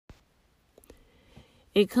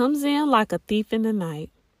It comes in like a thief in the night.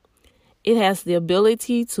 It has the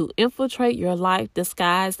ability to infiltrate your life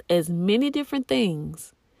disguised as many different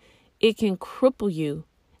things. It can cripple you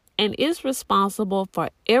and is responsible for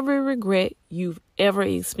every regret you've ever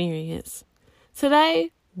experienced.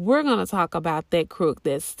 Today, we're going to talk about that crook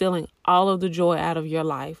that's stealing all of the joy out of your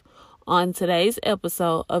life on today's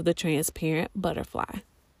episode of The Transparent Butterfly.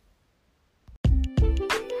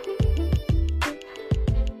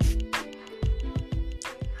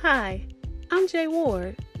 Hi, I'm Jay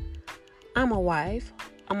Ward. I'm a wife,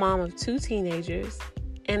 a mom of 2 teenagers,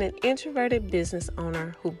 and an introverted business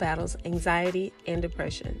owner who battles anxiety and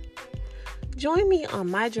depression. Join me on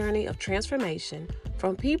my journey of transformation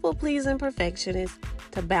from people-pleasing perfectionist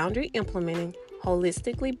to boundary-implementing,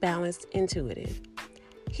 holistically balanced intuitive.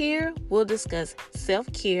 Here, we'll discuss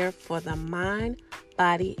self-care for the mind,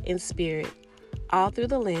 body, and spirit, all through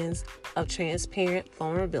the lens of transparent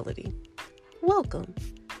vulnerability. Welcome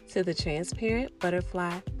to the Transparent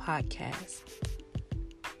Butterfly Podcast.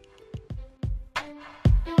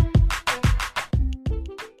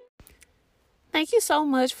 Thank you so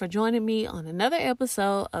much for joining me on another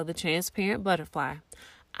episode of the Transparent Butterfly.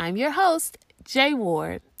 I'm your host, Jay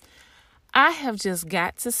Ward. I have just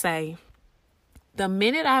got to say, the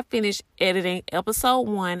minute I finished editing episode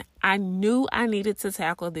 1, I knew I needed to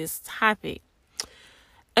tackle this topic.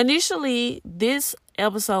 Initially, this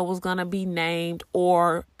episode was going to be named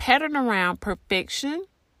or patterned around perfection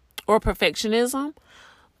or perfectionism.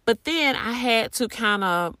 But then I had to kind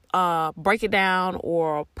of break it down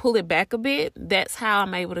or pull it back a bit. That's how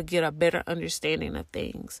I'm able to get a better understanding of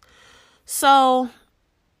things. So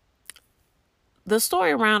the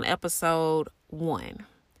story around episode 1.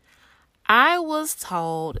 I was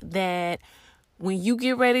told that when you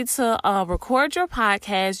get ready to record your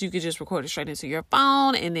podcast, you can just record it straight into your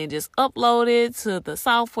phone and then just upload it to the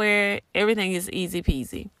software. Everything is easy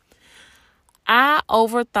peasy. I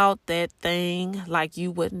overthought that thing like you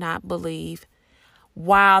would not believe.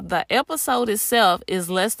 While the episode itself is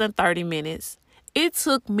less than 30 minutes, it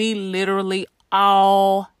took me literally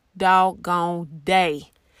all doggone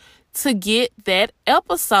day to get that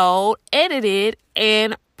episode edited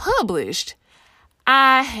and published.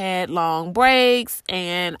 I had long breaks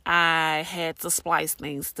and I had to splice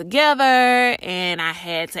things together and I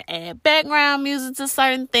had to add background music to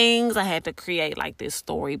certain things. I had to create like this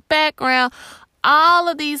story background, all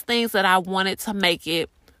of these things that I wanted to make it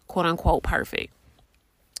quote unquote perfect.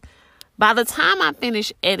 By the time I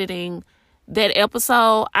finished editing that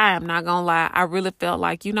episode, I am not gonna lie, I really felt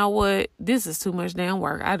like, you know what, this is too much damn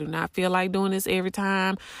work. I do not feel like doing this every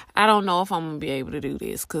time. I don't know if I'm gonna be able to do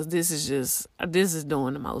this because this is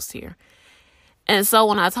doing the most here. And so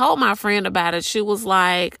when I told my friend about it, she was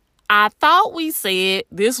like, I thought we said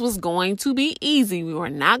this was going to be easy. We were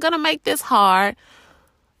not gonna make this hard,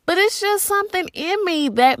 but it's just something in me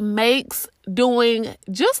that makes doing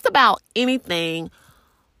just about anything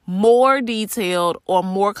more detailed or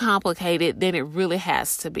more complicated than it really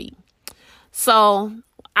has to be. So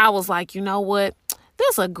I was like, you know what?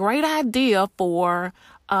 That's a great idea for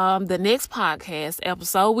the next podcast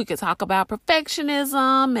episode. We could talk about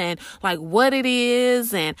perfectionism and like what it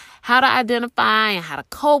is and how to identify and how to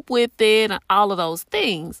cope with it and all of those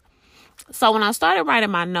things. So when I started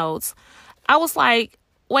writing my notes, I was like,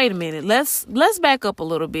 wait a minute, let's back up a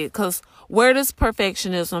little bit, because where does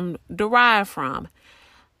perfectionism derive from?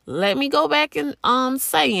 Let me go back and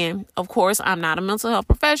saying, of course, I'm not a mental health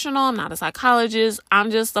professional. I'm not a psychologist. I'm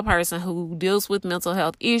just a person who deals with mental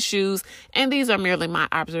health issues. And these are merely my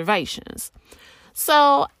observations.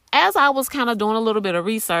 So as I was kind of doing a little bit of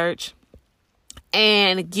research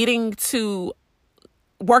and getting to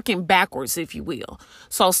working backwards, if you will.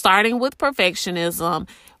 So starting with perfectionism,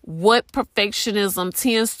 what perfectionism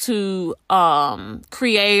tends to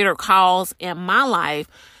create or cause in my life.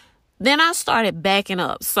 Then I started backing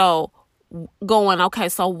up. So going, okay,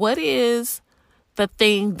 so what is the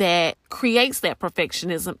thing that creates that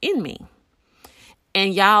perfectionism in me?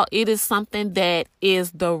 And y'all, it is something that is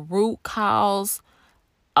the root cause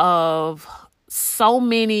of so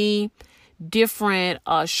many different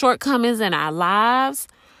shortcomings in our lives.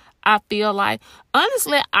 I feel like,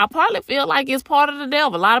 honestly, I probably feel like it's part of the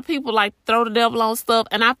devil. A lot of people like throw the devil on stuff.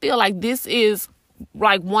 And I feel like this is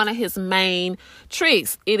like one of his main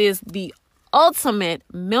tricks. It is the ultimate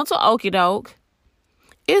mental okie doke.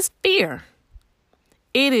 It's fear.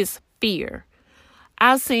 It is fear.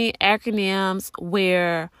 I've seen acronyms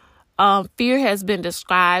where fear has been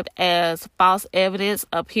described as false evidence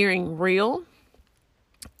appearing real.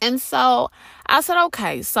 And so I said,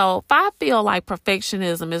 okay, so if I feel like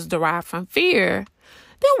perfectionism is derived from fear,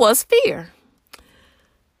 then what's fear?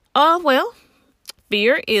 Well,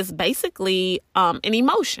 fear is basically an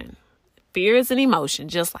emotion. Fear is an emotion,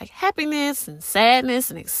 just like happiness and sadness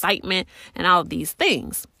and excitement and all of these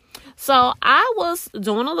things. So I was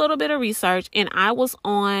doing a little bit of research, and I was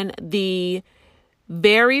on the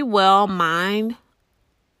Very Well Mind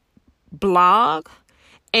blog,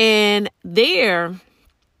 and there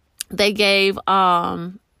they gave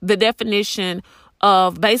the definition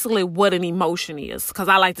of basically what an emotion is, because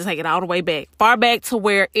I like to take it all the way back, far back to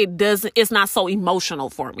where it's not so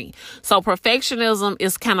emotional for me. So perfectionism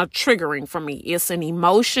is kind of triggering for me. It's an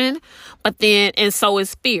emotion, and so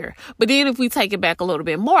is fear. But then if we take it back a little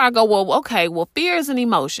bit more, I go, well, okay, well, fear is an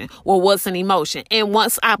emotion. Well, what's an emotion? And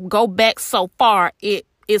once I go back so far,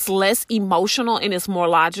 it's less emotional and it's more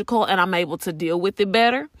logical, and I'm able to deal with it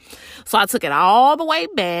better. So I took it all the way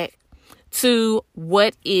back to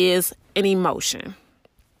what is an emotion.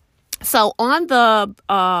 So on the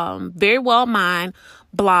Very Well Mind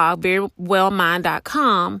blog,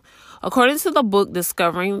 verywellmind.com, according to the book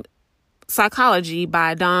Discovering Psychology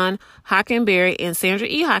by Don Hockenberry and Sandra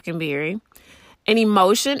E. Hockenberry, an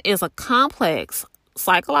emotion is a complex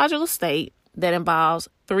psychological state that involves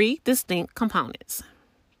three distinct components.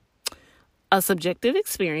 A subjective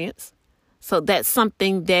experience. So that's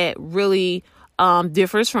something that really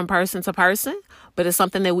differs from person to person, but it's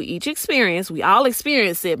something that we each experience. We all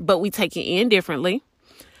experience it, but we take it in differently.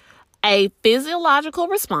 A physiological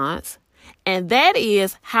response, and that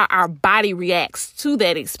is how our body reacts to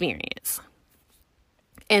that experience.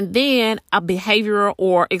 And then a behavioral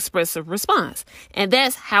or expressive response, and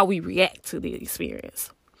that's how we react to the experience.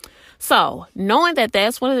 So knowing that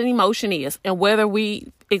that's what an emotion is, and whether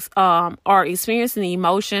we are experiencing the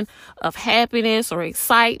emotion of happiness or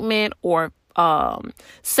excitement or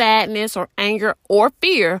sadness or anger or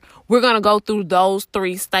fear, we're going to go through those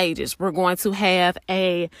three stages. We're going to have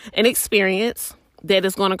an experience that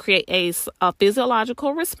is going to create a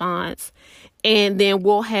physiological response, and then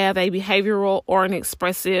we'll have a behavioral or an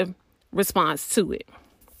expressive response to it.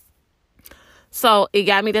 So it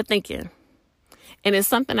got me to thinking, and it's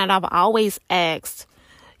something that I've always asked.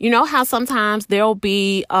 You know how sometimes there'll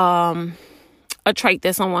be a trait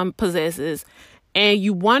that someone possesses, and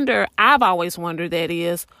you wonder, I've always wondered, that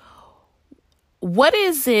is, what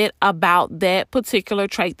is it about that particular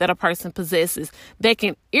trait that a person possesses that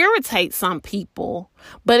can irritate some people,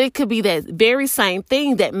 but it could be that very same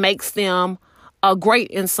thing that makes them great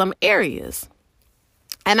in some areas.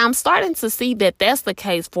 And I'm starting to see that that's the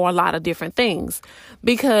case for a lot of different things,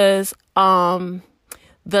 because the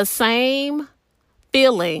same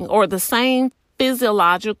feeling or the same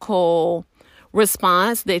physiological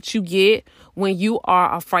response that you get when you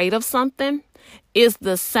are afraid of something is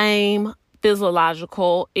the same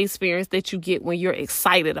physiological experience that you get when you're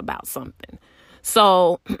excited about something.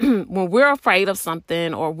 So when we're afraid of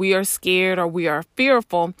something, or we are scared, or we are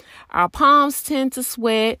fearful, our palms tend to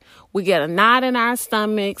sweat. We get a knot in our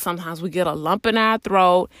stomach. Sometimes we get a lump in our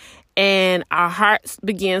throat, and our heart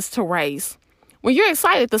begins to race. When you're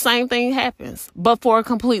excited, the same thing happens, but for a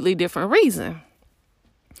completely different reason.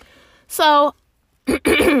 So,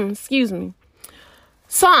 excuse me.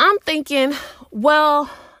 So I'm thinking, well,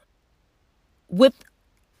 with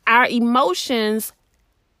our emotions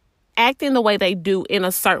acting the way they do in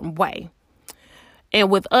a certain way, and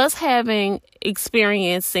with us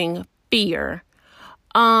experiencing fear,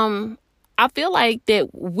 I feel like that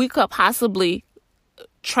we could possibly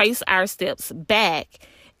trace our steps back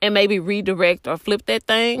and maybe redirect or flip that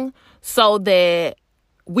thing so that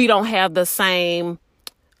we don't have the same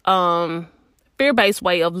fear-based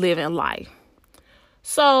way of living life.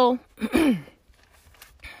 So, I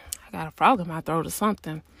got a frog in my throat or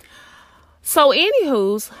something. So,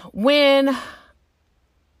 anywho's, when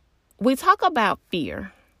we talk about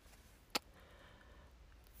fear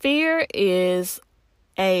is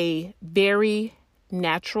a very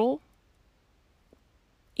natural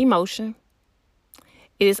emotion.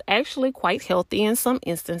 It is actually quite healthy in some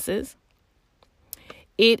instances.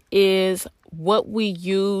 It is what we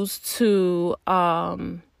use to,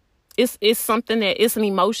 it's something that it's an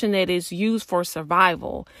emotion that is used for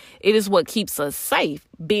survival. It is what keeps us safe.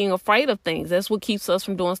 Being afraid of things, that's what keeps us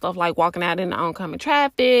from doing stuff like walking out in the oncoming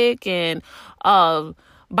traffic and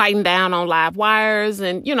biting down on live wires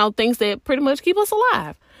and, things that pretty much keep us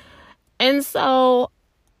alive. And so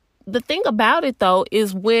the thing about it, though,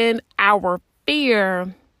 is when our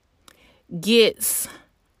fear gets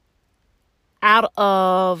out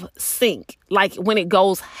of sync, like when it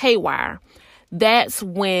goes haywire, that's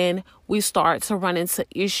when we start to run into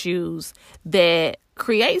issues that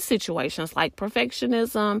create situations like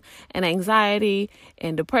perfectionism and anxiety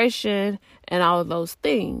and depression and all of those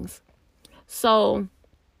things. So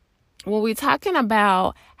when we're talking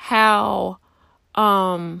about how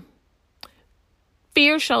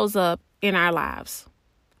fear shows up in our lives,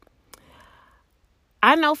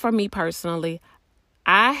 I know for me personally,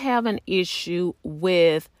 I have an issue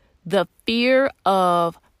with the fear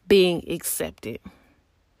of being accepted.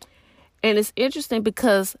 And it's interesting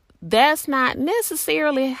because that's not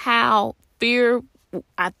necessarily how fear,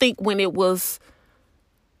 I think when it was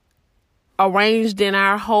arranged in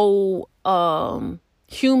our whole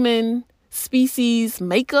human species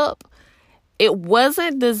makeup, it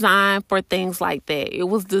wasn't designed for things like that. It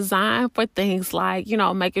was designed for things like,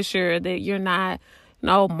 making sure that you're not,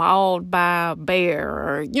 mauled by a bear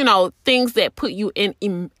or, things that put you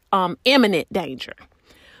in imminent danger.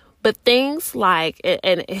 But things like,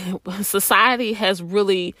 and society has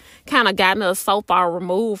really kind of gotten us so far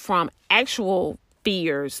removed from actual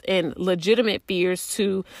fears and legitimate fears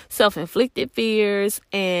to self-inflicted fears.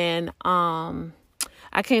 And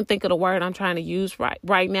I can't think of the word I'm trying to use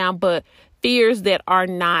right now, but fears that are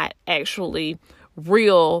not actually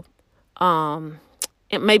real, and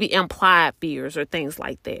maybe implied fears or things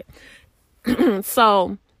like that.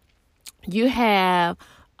 So you have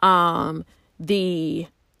the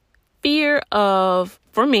fear of,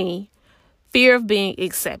 for me, fear of being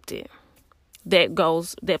accepted.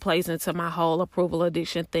 That plays into my whole approval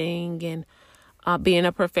addiction thing and being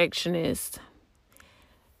a perfectionist.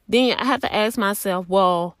 Then I have to ask myself,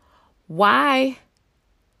 well, why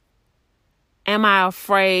am I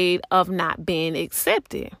afraid of not being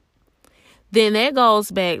accepted? Then that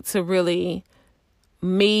goes back to really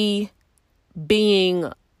me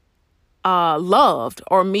being loved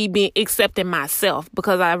or me being accepting myself,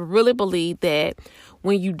 because I really believe that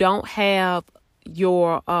when you don't have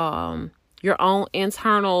your own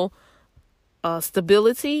internal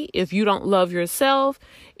stability, if you don't love yourself,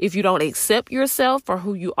 if you don't accept yourself for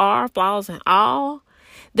who you are, flaws and all,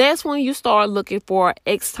 that's when you start looking for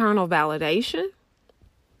external validation.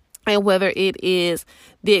 And whether it is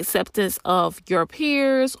the acceptance of your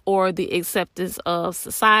peers or the acceptance of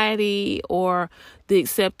society or the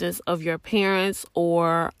acceptance of your parents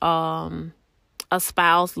or a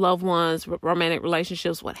spouse, loved ones, romantic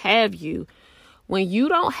relationships, what have you, when you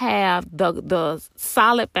don't have the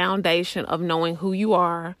solid foundation of knowing who you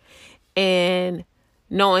are and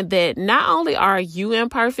knowing that not only are you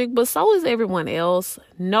imperfect, but so is everyone else.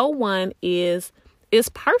 No one is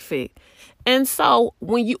perfect. And so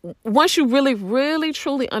once you really, really,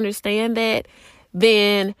 truly understand that,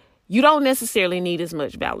 then you don't necessarily need as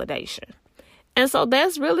much validation. And so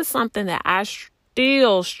that's really something that I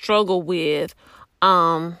still struggle with.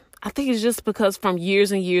 I think it's just because from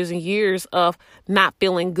years and years and years of not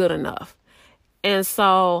feeling good enough. And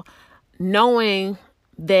so knowing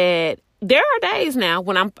that there are days now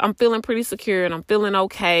when I'm feeling pretty secure and I'm feeling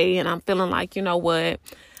okay and I'm feeling like, you know what,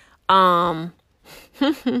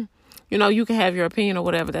 you can have your opinion or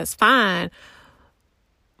whatever, that's fine.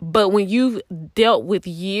 But when you've dealt with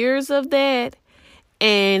years of that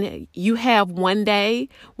and you have one day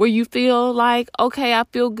where you feel like, okay, I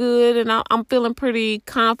feel good and I'm feeling pretty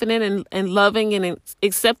confident and loving and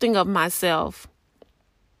accepting of myself.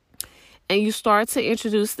 And you start to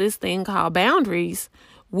introduce this thing called boundaries,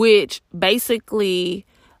 which basically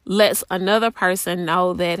lets another person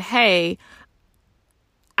know that, hey,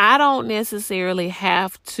 I don't necessarily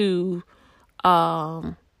have to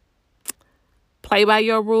play by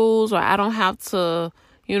your rules, or I don't have to,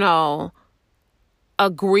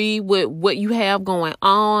 agree with what you have going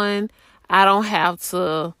on. I don't have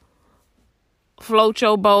to float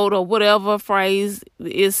your boat or whatever phrase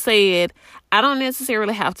is said. I don't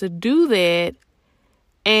necessarily have to do that.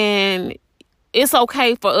 And it's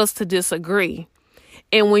okay for us to disagree.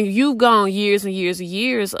 And when you've gone years and years and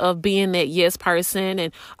years of being that yes person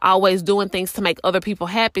and always doing things to make other people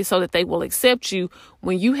happy so that they will accept you,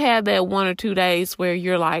 when you have that 1 or 2 days where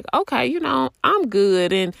you're like, okay, I'm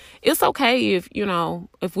good. And it's okay if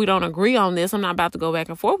we don't agree on this, I'm not about to go back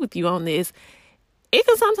and forth with you on this. It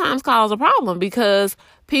can sometimes cause a problem because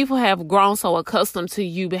people have grown so accustomed to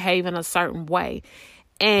you behaving a certain way.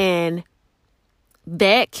 And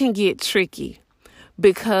that can get tricky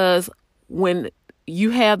because when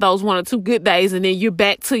you have those 1 or 2 good days and then you're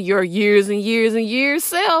back to your years and years and years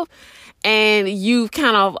self and you've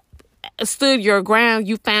kind of stood your ground,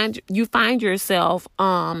 you find yourself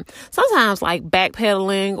sometimes like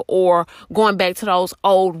backpedaling or going back to those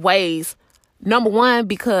old ways. Number one,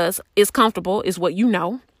 because it's comfortable, is what you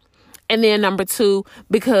know. And then number 2,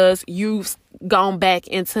 because you've gone back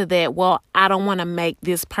into that, well, I don't want to make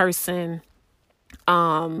this person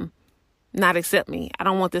not accept me. I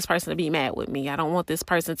don't want this person to be mad with me. I don't want this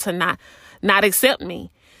person to not accept me.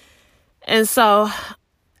 And so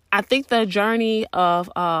I think the journey of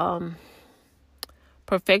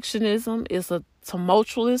perfectionism is a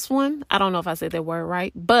tumultuous one. I don't know if I said that word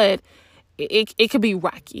right, but it could be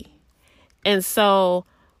rocky. And so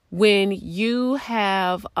when you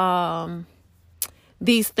have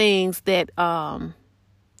these things that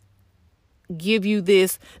give you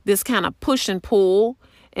this kind of push and pull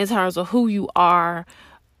in terms of who you are,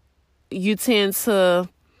 you tend to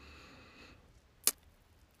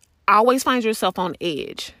always find yourself on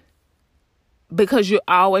edge because you're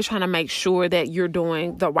always trying to make sure that you're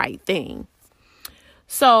doing the right thing.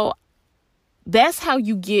 So that's how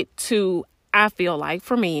you get to, I feel like,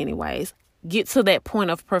 for me anyways, get to that point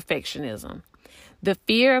of perfectionism. The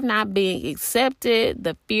fear of not being accepted,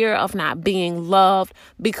 the fear of not being loved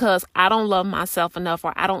because I don't love myself enough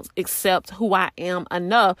or I don't accept who I am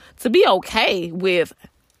enough to be okay with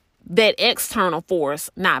that external force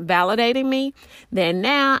not validating me. Then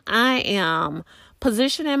now I am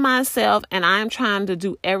positioning myself and I'm trying to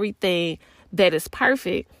do everything that is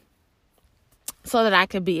perfect so that I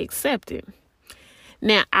can be accepted.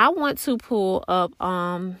 Now, I want to pull up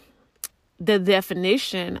the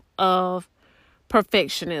definition of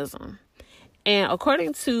perfectionism. And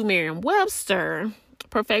according to Merriam-Webster,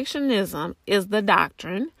 perfectionism is the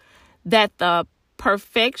doctrine that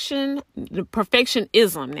perfectionism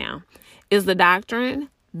now is the doctrine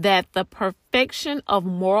that the perfection of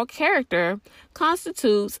moral character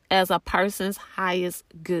constitutes as a person's highest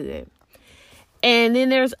good. And then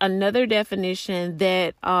there's another definition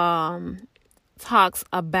that talks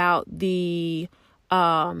about the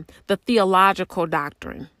theological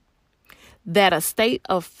doctrine that a state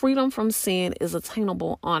of freedom from sin is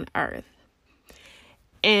attainable on earth.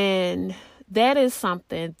 And that is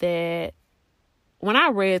something that when I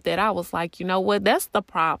read that, I was like, you know what? That's the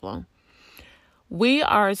problem. We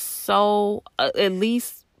are so, at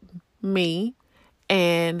least me,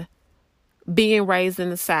 and being raised in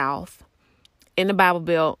the South, in the Bible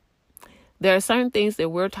Belt, there are certain things that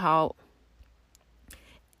we're taught.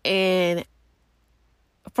 And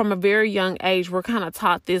from a very young age, we're kind of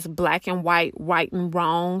taught this black and white, right and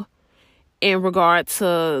wrong in regard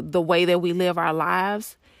to the way that we live our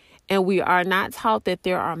lives. And we are not taught that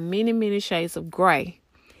there are many, many shades of gray.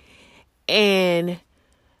 And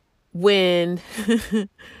when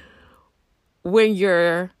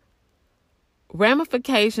your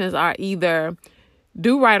ramifications are either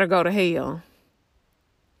do right or go to hell.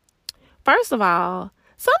 First of all,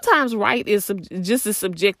 sometimes right is just as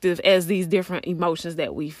subjective as these different emotions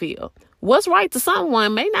that we feel. What's right to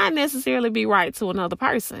someone may not necessarily be right to another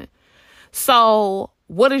person. So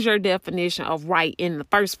what is your definition of right in the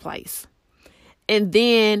first place? And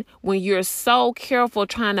then when you're so careful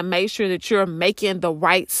trying to make sure that you're making the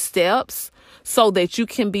right steps so that you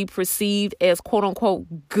can be perceived as quote unquote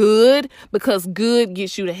good, because good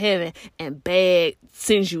gets you to heaven and bad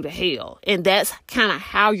sends you to hell. And that's kind of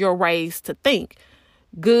how you're raised to think.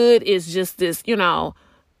 Good is just this,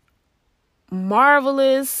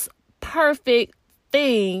 marvelous, perfect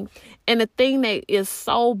thing. And the thing that is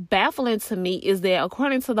so baffling to me is that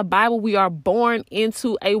according to the Bible, we are born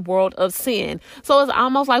into a world of sin. So it's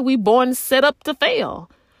almost like we born set up to fail.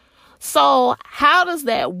 So how does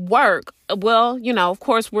that work? Well, of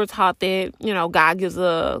course, we're taught that, God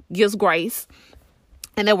gives grace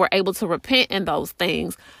and that we're able to repent in those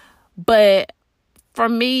things. But for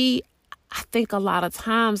me, I think a lot of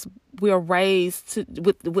times we're raised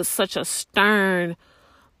with such a stern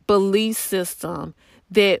belief system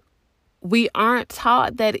that we aren't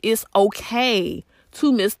taught that it's okay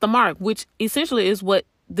to miss the mark, which essentially is what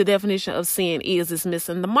the definition of sin is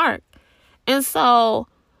missing the mark. And so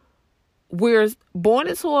we're born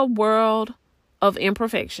into a world of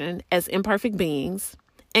imperfection as imperfect beings,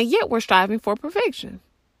 and yet we're striving for perfection.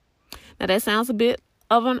 Now that sounds a bit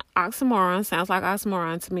of an oxymoron, sounds like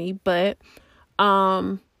oxymoron to me, but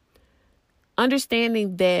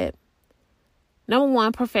understanding that, number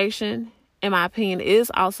one, perfection, in my opinion,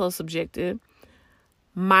 is also subjective.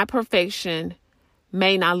 My perfection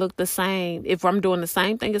may not look the same. If I'm doing the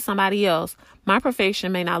same thing as somebody else, my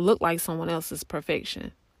perfection may not look like someone else's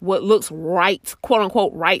perfection. What looks right, quote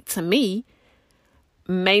unquote, right to me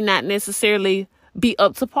may not necessarily be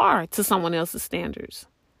up to par to someone else's standards.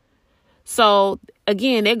 So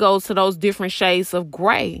again, it goes to those different shades of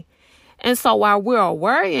gray. And so while we're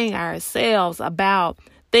worrying ourselves about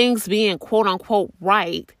things being quote unquote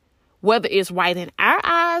right, whether it's right in our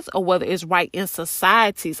eyes or whether it's right in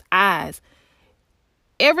society's eyes,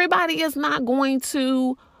 everybody is not going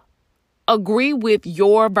to agree with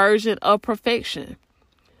your version of perfection.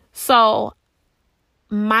 So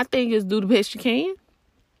my thing is do the best you can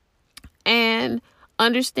and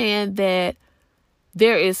understand that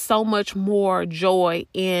there is so much more joy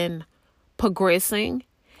in progressing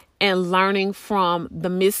and learning from the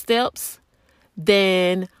missteps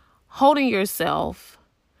than holding yourself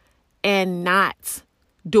and not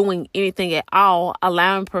doing anything at all,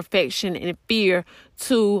 allowing perfection and fear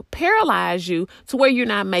to paralyze you to where you're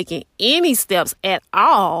not making any steps at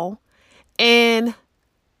all and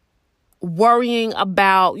worrying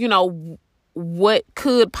about, what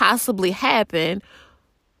could possibly happen,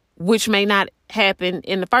 which may not happen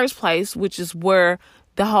in the first place, which is where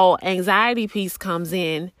the whole anxiety piece comes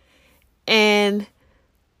in, and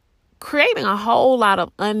creating a whole lot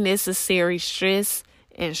of unnecessary stress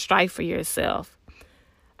and strife for yourself.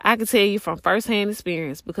 I can tell you from firsthand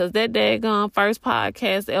experience, because that daggone first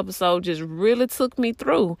podcast episode just really took me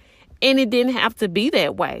through, and it didn't have to be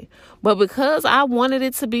that way. But because I wanted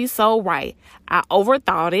it to be so right, I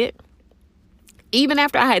overthought it. Even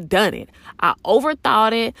after I had done it, I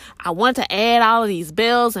overthought it. I wanted to add all of these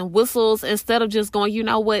bells and whistles instead of just going, you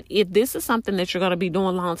know what? If this is something that you're going to be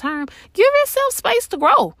doing long term, give yourself space to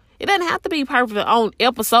grow. It doesn't have to be perfect on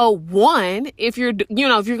episode 1 if you're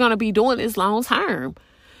going to be doing this long term.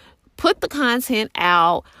 Put the content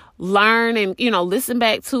out, learn and, listen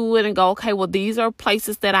back to it and go, okay, well, these are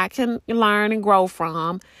places that I can learn and grow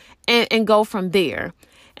from and go from there.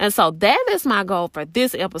 And so that is my goal for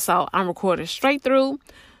this episode. I'm recording straight through.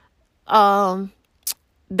 Doggone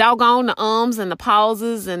the ums and the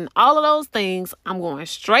pauses and all of those things. I'm going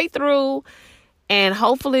straight through, and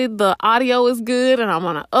hopefully the audio is good, and I'm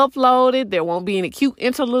going to upload it. There won't be any cute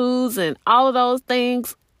interludes and all of those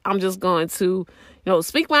things. I'm just going to,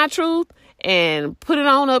 speak my truth and put it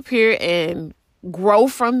on up here and grow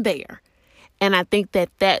from there. And I think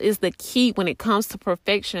that is the key when it comes to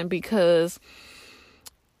perfection, because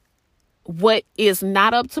what is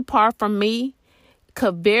not up to par for me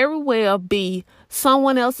could very well be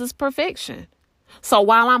someone else's perfection. So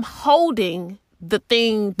while I'm holding the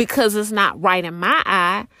thing because it's not right in my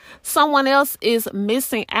eye, someone else is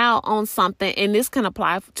missing out on something. And this can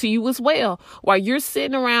apply to you as well. While you're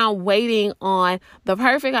sitting around waiting on the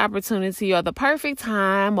perfect opportunity or the perfect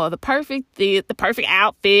time or the perfect fit, the perfect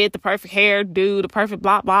outfit, the perfect hairdo, the perfect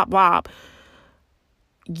blah, blah, blah,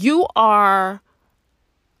 you are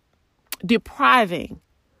depriving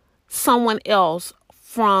someone else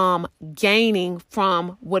from gaining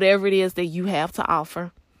from whatever it is that you have to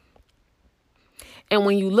offer. And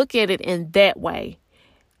when you look at it in that way,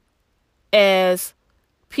 as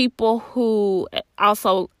people who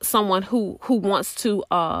also someone who wants to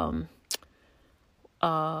I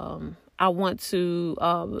want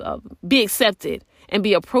to be accepted and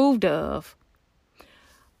be approved of,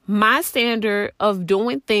 my standard of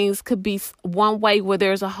doing things could be one way where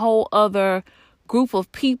there's a whole other group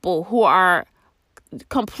of people who are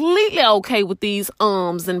completely okay with these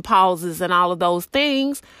ums and pauses and all of those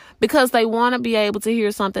things because they want to be able to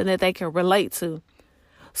hear something that they can relate to.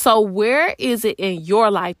 So where is it in your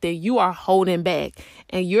life that you are holding back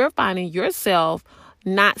and you're finding yourself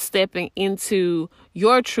not stepping into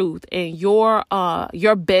your truth and your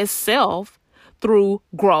best self through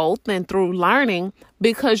growth and through learning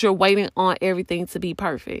because you're waiting on everything to be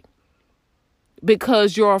perfect?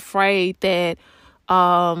 Because you're afraid that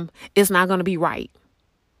it's not going to be right,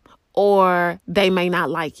 or they may not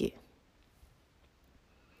like it.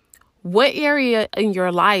 What area in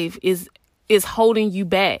your life is holding you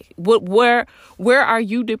back? Where are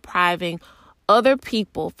you depriving other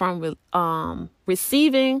people from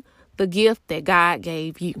receiving the gift that God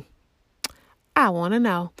gave you? I want to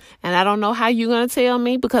know. And I don't know how you're going to tell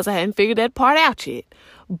me because I hadn't figured that part out yet.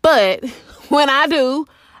 But when I do,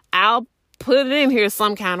 I'll put it in here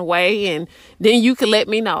some kind of way, and then you can let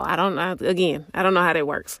me know. I don't know how that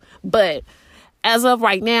works. But as of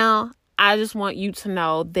right now, I just want you to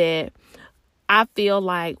know that I feel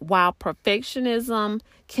like while perfectionism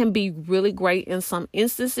can be really great in some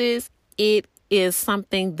instances, it is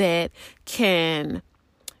something that can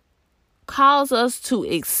cause us to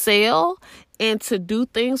excel and to do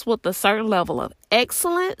things with a certain level of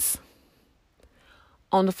excellence.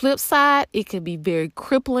 On the flip side, it can be very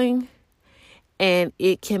crippling, and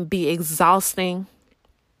it can be exhausting,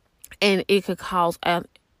 and it could cause an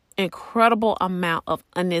incredible amount of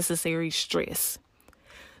unnecessary stress.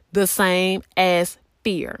 The same as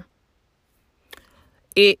fear.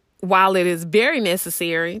 While it is very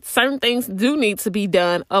necessary, certain things do need to be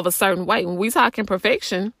done of a certain way. When we talk in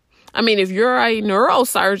perfection, if you're a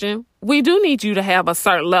neurosurgeon, we do need you to have a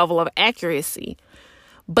certain level of accuracy.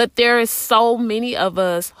 But there is so many of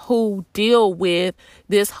us who deal with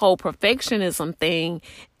this whole perfectionism thing,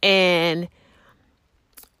 and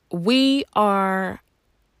we are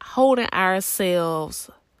holding ourselves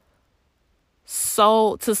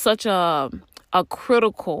such a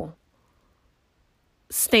critical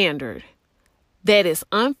standard that is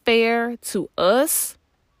unfair to us.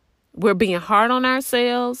 We're being hard on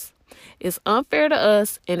ourselves. It's unfair to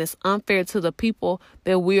us, and it's unfair to the people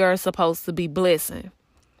that we are supposed to be blessing.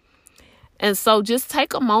 And so just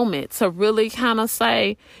take a moment to really kind of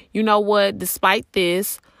say, you know what, despite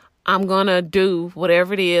this, I'm going to do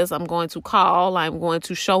whatever it is. I'm going to call. I'm going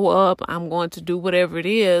to show up. I'm going to do whatever it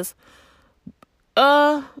is.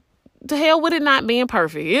 To hell with it not being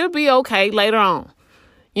perfect. It'll be okay later on.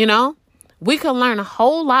 You know, we can learn a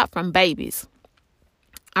whole lot from babies.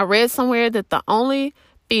 I read somewhere that the only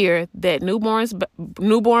fear that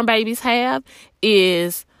newborn babies have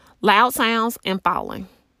is loud sounds and falling.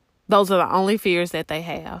 Those are the only fears that they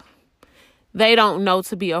have. They don't know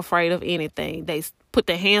to be afraid of anything. They put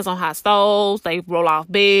their hands on hot stoves. They roll off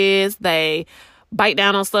beds. They bite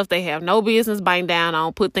down on stuff they have no business biting down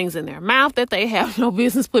on. Put things in their mouth that they have no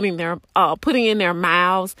business putting in their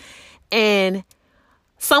mouths. And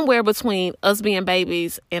somewhere between us being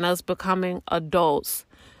babies and us becoming adults,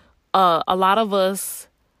 a lot of us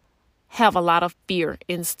have a lot of fear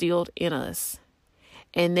instilled in us.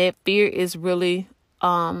 And that fear is really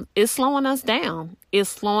it's slowing us down. It's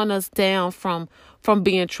slowing us down from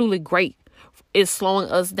being truly great. It's slowing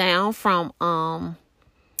us down from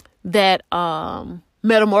that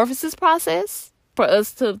metamorphosis process for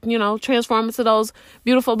us to, transform into those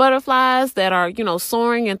beautiful butterflies that are,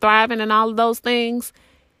 soaring and thriving and all of those things.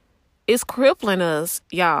 It's crippling us,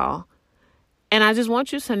 y'all. And I just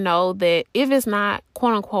want you to know that if it's not,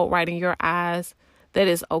 quote unquote, right in your eyes, that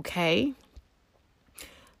is okay.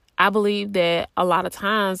 I believe that a lot of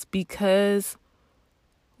times, because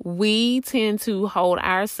we tend to hold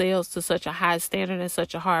ourselves to such a high standard and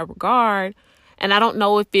such a high regard, and I don't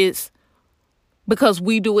know if it's because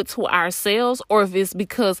we do it to ourselves or if it's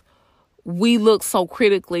because we look so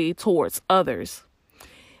critically towards others.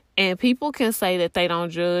 And people can say that they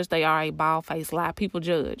don't judge. They are a bald-faced lie. People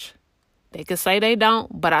judge. They can say they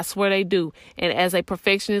don't, but I swear they do. And as a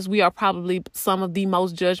perfectionist, we are probably some of the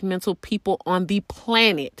most judgmental people on the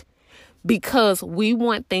planet, because we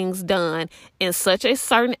want things done in such a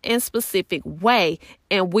certain and specific way.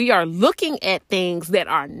 And we are looking at things that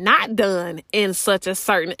are not done in such a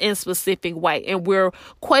certain and specific way. And we're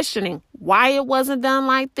questioning why it wasn't done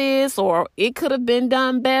like this, or it could have been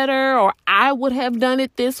done better, or I would have done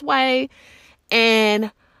it this way.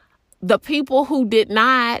 And the people who did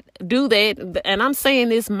not do that, and I'm saying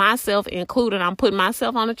this myself included, I'm putting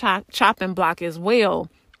myself on the chopping block as well.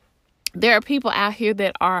 There are people out here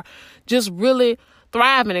that are just really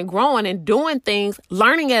thriving and growing and doing things,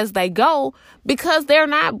 learning as they go, because they're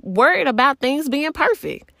not worried about things being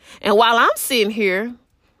perfect. And while I'm sitting here,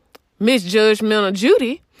 Miss Judgmental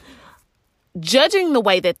Judy, judging the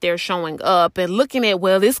way that they're showing up and looking at,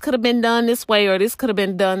 well, this could have been done this way or this could have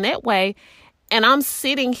been done that way. And I'm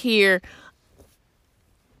sitting here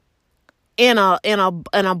in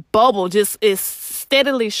a bubble, just is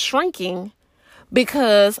steadily shrinking,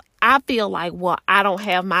 because I feel like, well, I don't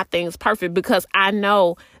have my things perfect, because I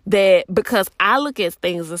know that because I look at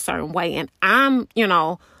things a certain way and I'm,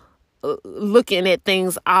 looking at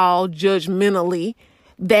things all judgmentally,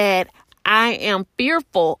 that I am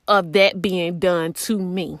fearful of that being done to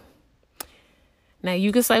me. Now,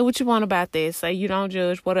 you can say what you want about this. Say you don't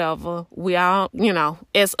judge, whatever. We all,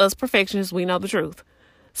 as us perfectionists, we know the truth.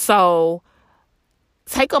 So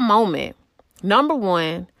take a moment. Number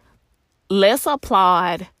one, let's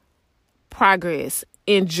applaud progress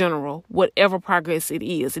in general, whatever progress it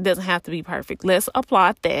is. It doesn't have to be perfect. Let's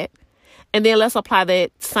applaud that. And then let's apply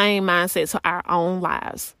that same mindset to our own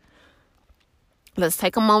lives. Let's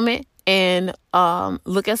take a moment and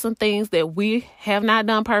look at some things that we have not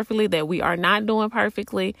done perfectly, that we are not doing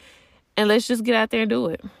perfectly, and let's just get out there and do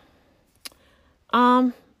it.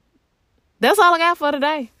 That's all I got for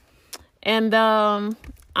today. And I'm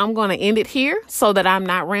going to end it here so that I'm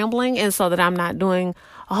not rambling and so that I'm not doing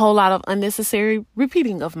a whole lot of unnecessary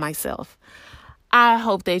repeating of myself. I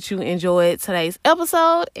hope that you enjoyed today's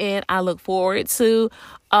episode, and I look forward to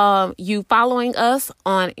you following us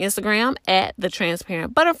on Instagram at The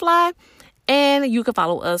Transparent Butterfly. And you can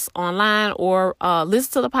follow us online or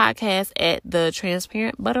listen to the podcast at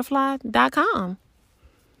thetransparentbutterfly.com.